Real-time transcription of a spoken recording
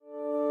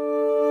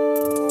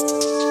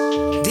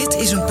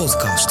is een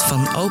podcast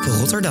van Open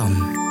Rotterdam.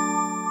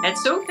 Het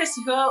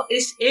Songfestival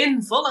is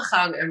in volle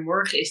gang en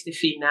morgen is de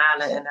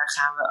finale. En daar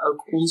gaan we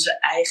ook onze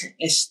eigen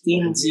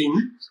S10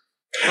 zien.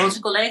 Onze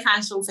collega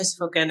en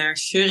Songfestivalkenner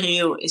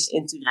Cheryl is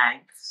in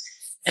Turijn.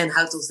 En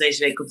houdt ons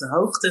deze week op de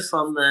hoogte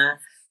van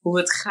hoe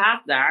het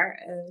gaat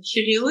daar.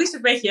 Cheryl, hoe is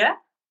het met je?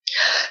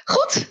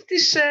 Goed, het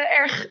is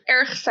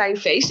erg fijn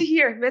feesten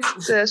hier met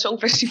het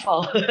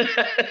Songfestival.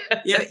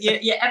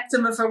 Je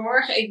appte me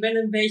vanmorgen, ik ben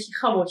een beetje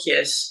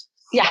gammeltjes.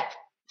 Ja,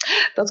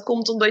 dat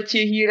komt omdat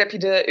hier heb je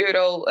de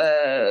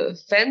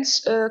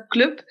Eurofans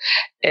Club.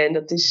 En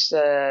dat is,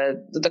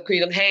 daar kun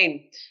je dan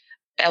heen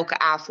elke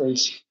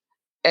avond.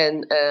 En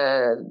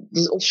het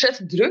is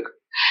ontzettend druk.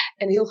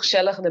 En heel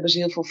gezellig. En dan hebben ze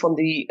heel veel van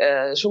die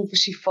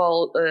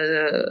Songfestival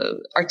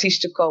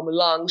artiesten komen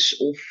langs.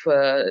 Of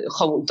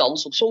gewoon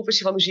dansen op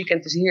Songfestivalmuziek. En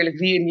het is heerlijk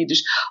weer hier.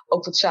 Dus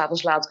ook tot 's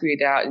avonds laat kun je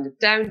daar in de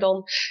tuin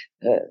dan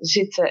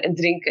zitten en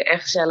drinken. En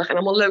gezellig. En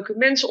allemaal leuke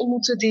mensen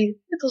ontmoeten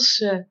die, net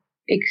als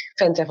ik,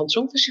 fan zijn van het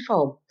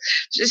Songfestival.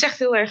 Dus het is echt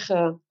heel erg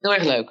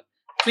leuk.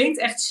 Klinkt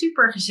echt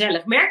super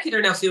gezellig. Merk je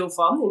er nou veel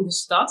van in de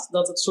stad?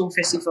 Dat het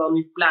Songfestival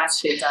nu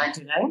plaatsvindt daar in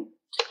Turijn?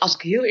 Als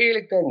ik heel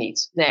eerlijk ben,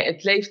 niet. Nee,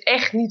 het leeft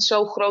echt niet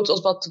zo groot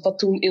als wat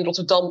toen in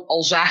Rotterdam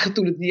al zagen,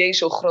 toen het niet eens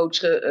zo groot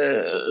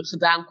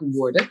gedaan kon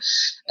worden.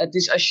 Het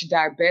is als je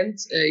daar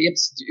bent, je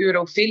hebt de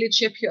Euro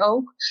Village heb je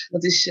ook.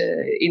 Dat is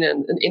in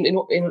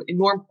een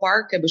enorm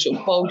park, hebben ze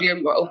een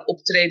podium waar ook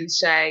optredens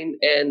zijn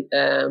en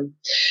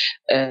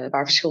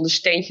waar verschillende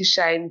steentjes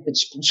zijn met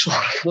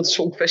sponsoren van het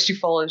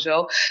Songfestival en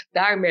zo.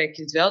 Daar merk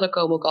je het wel, daar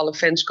komen ook alle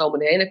fans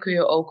heen. Dan kun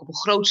je ook op een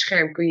groot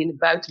scherm in de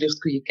buitenlucht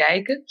kun je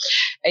kijken.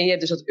 En je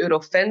hebt dus dat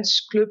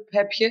Eurofans Club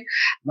heb je.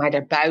 Maar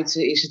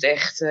daarbuiten is het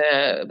echt,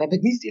 we hebben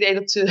niet het idee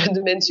dat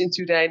de mensen in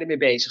Turijn ermee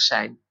bezig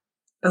zijn.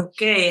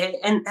 Oké,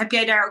 en heb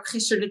jij daar ook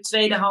gisteren de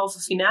tweede halve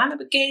finale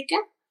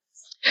bekeken?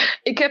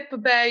 Ik heb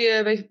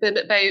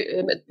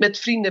met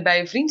vrienden bij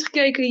een vriend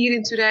gekeken hier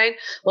in Turijn.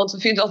 Want we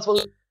vinden het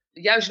altijd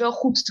juist wel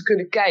goed te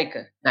kunnen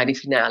kijken naar die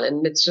finale.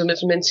 En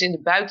met mensen in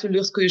de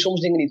buitenlucht kun je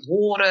soms dingen niet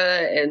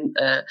horen. En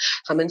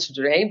gaan mensen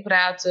doorheen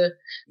praten.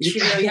 Dus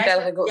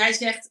jij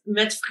zegt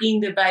met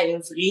vrienden bij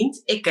een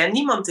vriend. Ik ken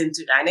niemand in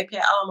Turijn. Heb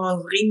jij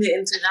allemaal vrienden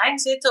in Turijn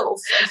zitten? Of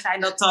zijn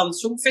dat dan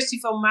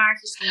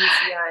Songfestivalmaatjes die je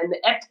via een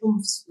app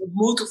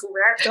ontmoet? Of hoe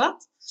werkt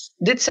dat?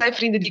 Dit zijn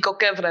vrienden die ik ook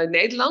ken vanuit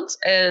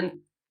Nederland.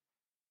 En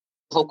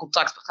ook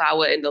contact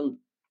houden. En dan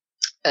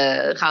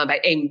gaan we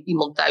bij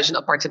iemand thuis in een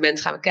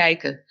appartement gaan we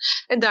kijken.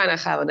 En daarna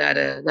gaan we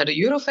naar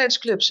de Eurofans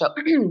Club. Zo.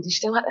 Die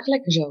stem gaat echt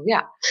lekker zo,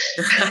 ja.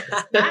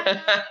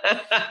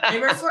 Nee,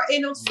 maar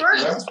in ons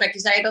vorige gesprek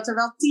zei je dat er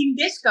wel 10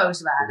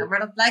 disco's waren. Maar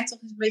dat blijkt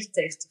toch eens een beetje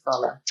tegen te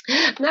vallen.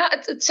 Nou,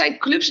 het zijn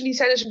clubs en die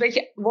zijn dus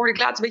word ik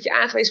later een beetje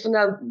aangewezen van,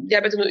 nou,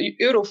 jij bent een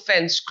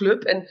Eurofans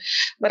Club.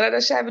 Maar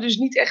daar zijn we dus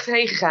niet echt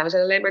heen gegaan. We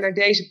zijn alleen maar naar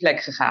deze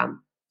plek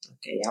gegaan.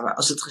 Oké, ja, maar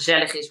als het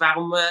gezellig is,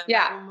 waarom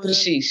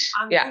precies.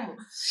 Ja.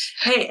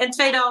 Hey, en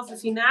tweede halve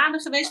finale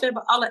geweest. We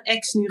hebben alle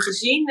acts nu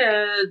gezien.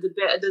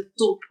 De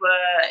top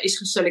is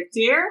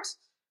geselecteerd.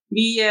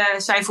 Wie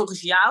zijn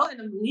volgens jou, en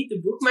dan niet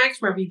de bookmakers,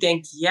 maar wie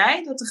denk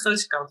jij dat de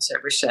grootste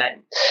kanshebbers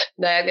zijn?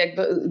 Nou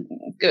ja,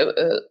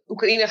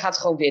 Oekraïne gaat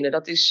gewoon winnen.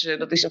 Dat is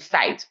een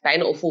feit.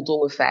 Bijna een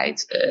voldongen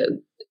feit.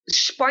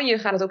 Spanje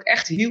gaat het ook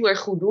echt heel erg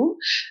goed doen.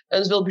 En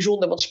dat is wel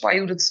bijzonder, want Spanje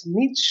doet het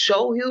niet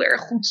zo heel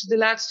erg goed de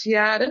laatste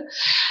jaren.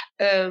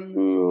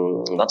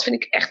 Wat vind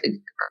ik echt...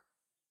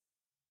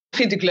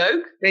 Vind ik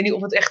leuk. Ik weet niet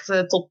of het echt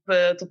top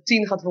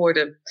 10 gaat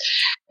worden.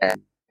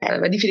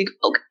 Maar die vind ik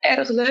ook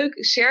erg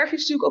leuk. Servië is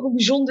natuurlijk ook een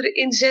bijzondere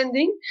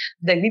inzending.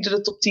 Ik denk niet dat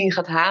het top 10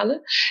 gaat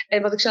halen.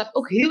 En wat ik zelf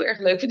ook heel erg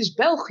leuk vind is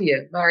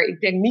België. Maar ik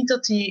denk niet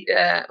dat die,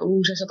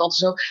 hoe zeg je dat altijd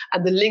zo,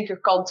 aan de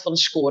linkerkant van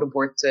het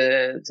scorebord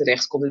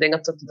terechtkomt. Ik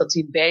denk dat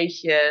die een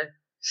beetje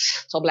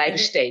zal blijven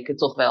steken,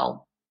 toch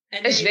wel.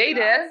 En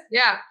Zweden,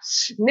 ja.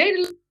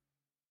 Nederland,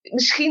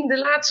 misschien de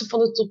laatste van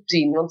de top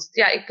 10. Want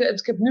ja,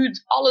 ik heb nu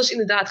alles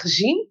inderdaad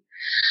gezien.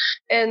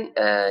 En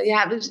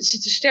er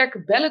zitten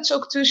sterke ballads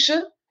ook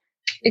tussen.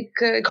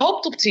 Ik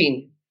hoop top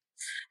 10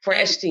 voor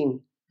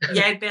S10.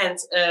 Jij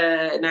bent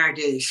naar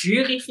de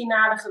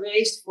juryfinale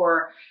geweest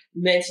voor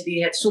mensen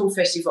die het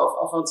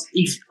Songfestival,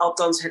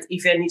 althans het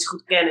event niet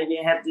goed kennen.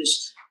 Je hebt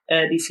dus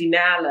die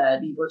finale,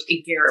 die wordt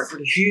een keer voor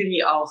de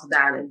jury al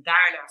gedaan en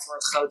daarna voor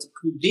het grote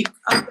publiek,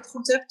 als ik het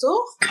goed heb,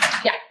 toch?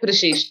 Ja,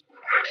 precies.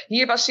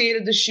 Hier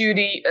baseren de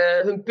jury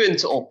hun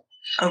punten op.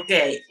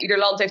 Oké. Ieder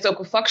land heeft ook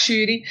een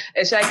vakjury.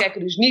 En zij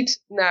kijken dus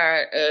niet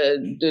naar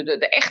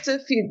de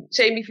echte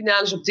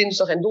semifinales op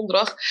dinsdag en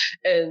donderdag.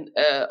 En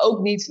ook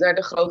niet naar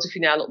de grote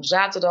finale op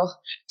zaterdag.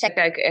 Zij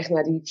kijken echt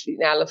naar die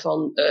finale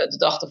van de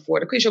dag ervoor.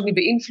 Dat kun je ze ook niet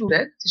beïnvloeden.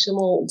 Hè? Het is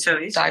helemaal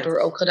daardoor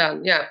ook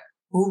gedaan. Ja.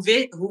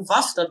 Hoe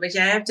was dat? Want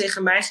jij hebt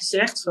tegen mij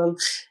gezegd van...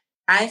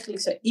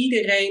 Eigenlijk zou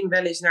iedereen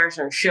wel eens naar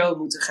zo'n show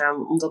moeten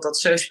gaan. Omdat dat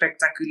zo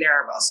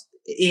spectaculair was.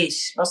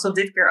 Was dat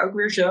dit keer ook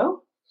weer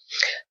zo?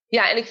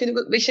 Ja, en ik vind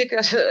ook, weet je,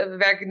 we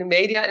werken in de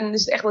media en het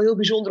is echt wel heel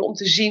bijzonder om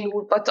te zien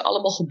wat er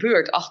allemaal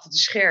gebeurt achter de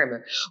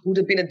schermen. Hoe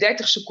er binnen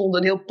 30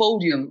 seconden een heel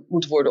podium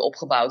moet worden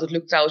opgebouwd. Dat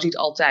lukt trouwens niet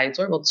altijd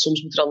hoor, want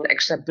soms moet er dan een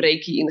extra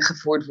breakie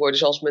ingevoerd worden,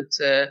 zoals met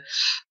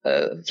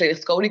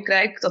Verenigd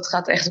Koninkrijk.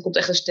 Er komt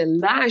echt een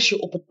stellage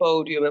op het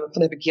podium en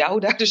dan heb ik jou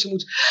daar. Dus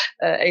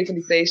een van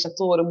die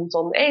presentatoren moet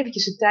dan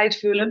eventjes de tijd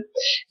vullen.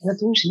 En dat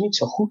doen ze niet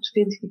zo goed,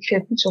 vind ik. Ik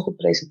vind het niet zo'n goed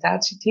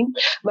presentatieteam.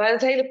 Maar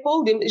het hele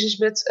podium is dus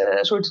met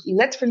een soort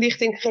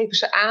ledverlichting geven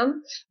ze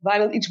aan waar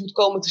dan iets moet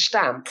komen te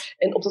staan.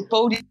 En op dat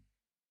podium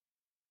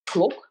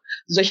klok.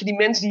 Dus als je die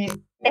mensen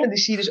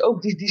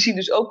die zien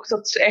dus ook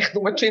dat ze echt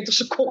nog maar 20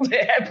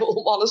 seconden hebben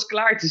om alles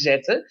klaar te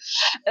zetten.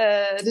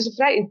 Het is een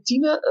vrij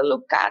intieme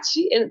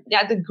locatie. En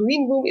ja, de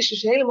green room is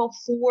dus helemaal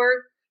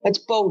voor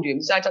het podium.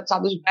 Dus daar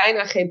staat dus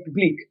bijna geen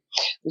publiek.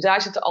 Dus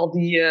daar zitten al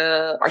die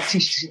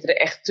artiesten zitten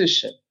er echt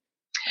tussen.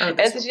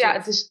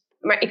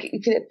 Maar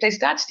ik vind het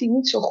presentatieteam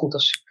niet zo goed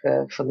als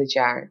ik van dit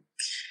jaar.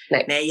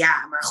 Nee,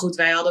 ja, maar goed,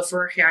 wij hadden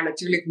vorig jaar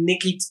natuurlijk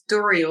Nikki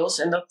Tutorials.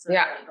 En dat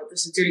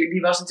is natuurlijk,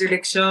 die was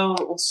natuurlijk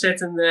zo'n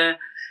ontzettende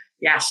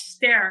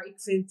ster.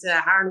 Ik vind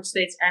haar nog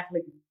steeds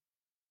eigenlijk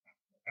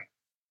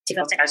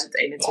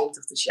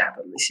 2021, dus ja,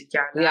 dan is het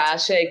jaar later. Ja,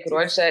 zeker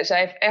hoor. Zij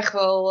heeft echt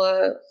wel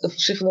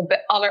van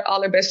de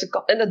allerbeste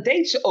kant. En dat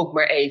deed ze ook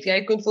maar even. Ja,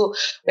 je kunt wel,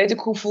 weet ik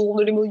hoeveel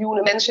honderden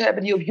miljoenen mensen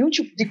hebben die op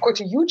YouTube, die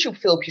korte YouTube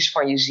filmpjes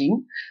van je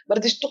zien. Maar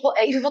het is toch wel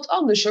even wat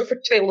anders hoor,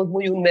 voor 200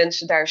 miljoen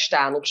mensen daar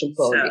staan op zo'n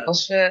podium. Het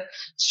was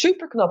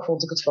super knap,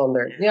 vond ik het van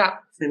haar.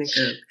 Ja, vind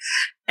ik ook.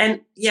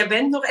 En jij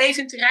bent nog even in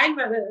het terrein,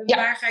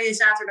 waar ga je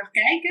zaterdag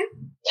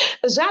kijken?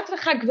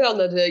 Zaterdag ga ik wel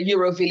naar de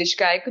Eurovillage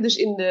kijken, dus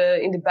in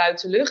de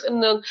buitenlucht. En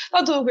dan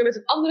doe ik weer met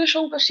een andere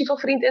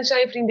songfestivalvriend en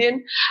zijn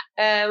vriendin.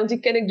 Want die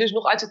ken ik dus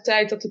nog uit de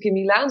tijd dat ik in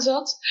Milaan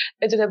zat.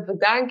 En toen hebben we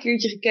daar een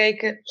keertje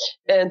gekeken.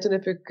 En toen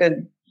heb ik,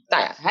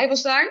 hij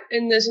was daar.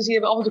 En sindsdien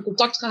hebben we altijd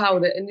contact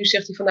gehouden. En nu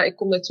zegt hij van, ik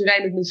kom naar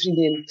Turijn met mijn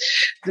vriendin.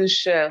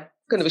 Dus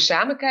kunnen we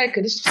samen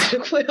kijken. Dus dat is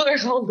ook wel heel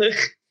erg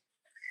handig.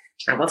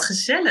 Nou, wat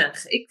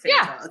gezellig. Ik vind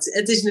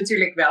het is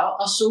natuurlijk wel,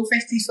 als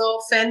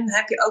Songfestival-fan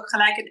heb je ook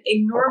gelijk een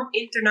enorm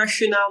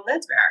internationaal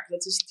netwerk.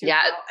 Dat is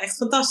natuurlijk wel echt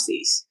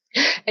fantastisch.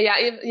 En ja,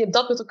 je hebt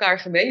dat met elkaar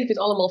gemeen. Je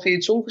vindt allemaal via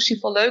het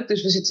Songfestival leuk.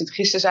 Dus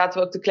gisteren zaten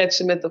we ook te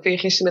kletsen met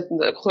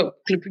een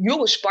club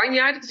jonge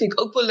Spanjaarden. Dat vind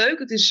ik ook wel leuk.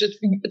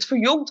 Het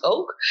verjongt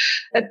ook,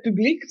 het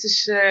publiek. Het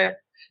is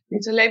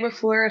niet alleen maar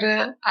voor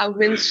oude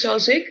mensen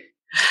zoals ik.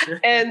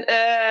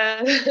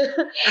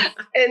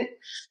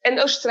 En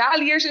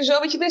Australiërs en zo.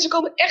 Weet je, mensen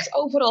komen echt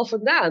overal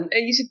vandaan.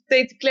 En je zit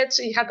te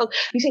kletsen en je gaat dan,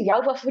 wie zijn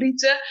jouw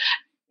favorieten?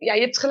 Ja,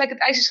 je hebt gelijk, het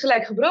ijs is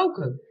gelijk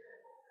gebroken.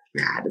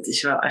 Ja, dat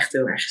is wel echt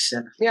heel erg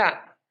gezellig.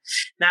 Ja.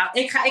 Nou,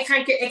 ik ga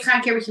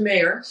een keer met je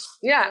mee hoor.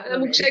 Ja, dat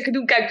moet ik zeker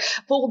doen.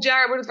 Kijk, volgend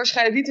jaar wordt het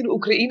waarschijnlijk niet in de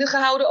Oekraïne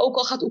gehouden. Ook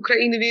al gaat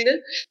Oekraïne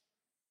winnen.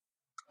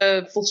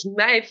 Volgens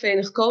mij heeft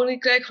Verenigd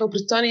Koninkrijk,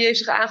 Groot-Brittannië heeft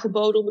zich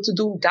aangeboden om het te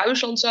doen.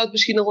 Duitsland zou het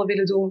misschien nog wel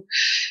willen doen.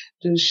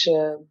 Dus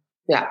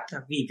ja,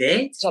 nou, wie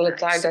weet.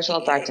 Daar zal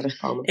het daar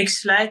terechtkomen. Ik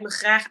sluit me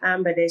graag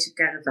aan bij deze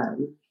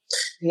karavaan.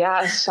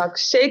 Ja, dat zou ik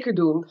zeker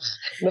doen.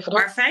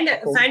 Maar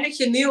fijn dat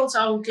je nu ons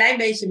al een klein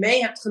beetje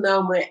mee hebt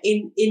genomen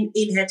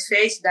in het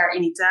feest daar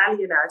in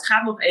Italië. Nou, het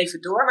gaat nog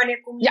even door.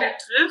 Wanneer kom je weer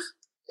terug?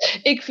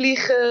 Ik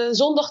vlieg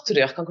zondag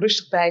terug. Kan ik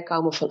rustig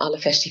bijkomen van alle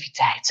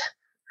festiviteiten.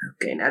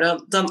 Oké,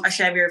 nou dan als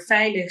jij weer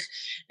veilig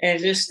en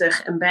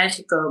rustig en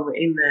bijgekomen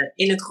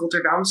in het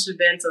Rotterdamse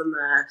bent, dan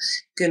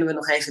kunnen we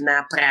nog even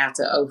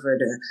napraten over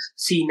de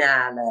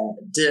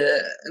finale,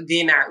 de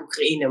winnaar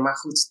Oekraïne. Maar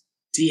goed,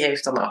 die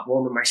heeft dan al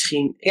gewonnen. Maar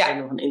misschien is er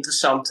nog een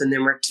interessante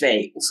nummer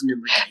 2 of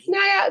nummer 3.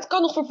 Nou ja, het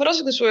kan nog voor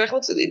verrassingen zorgen.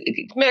 Want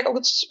ik merk ook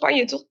dat Spanje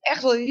het toch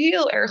echt wel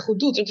heel erg goed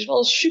doet. Het is wel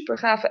een super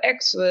gave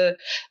act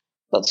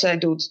wat zij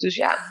doet. Dus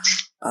ja.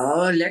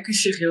 Oh, lekker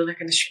Cyril,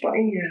 lekker naar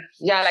Spanje.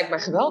 Ja, lijkt mij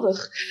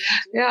geweldig.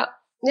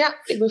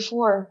 Ja, ik ben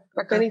voor.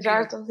 Maar ik weet niet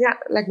waar het dan...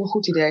 Ja, lijkt me een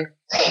goed idee.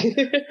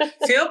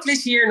 Veel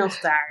plezier nog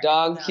daar.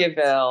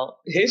 Dankjewel.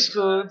 Is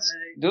goed.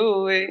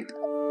 Doei.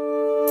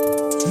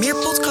 Meer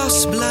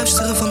podcasts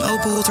beluisteren van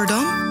Open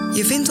Rotterdam?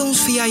 Je vindt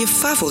ons via je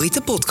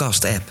favoriete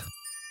podcast-app.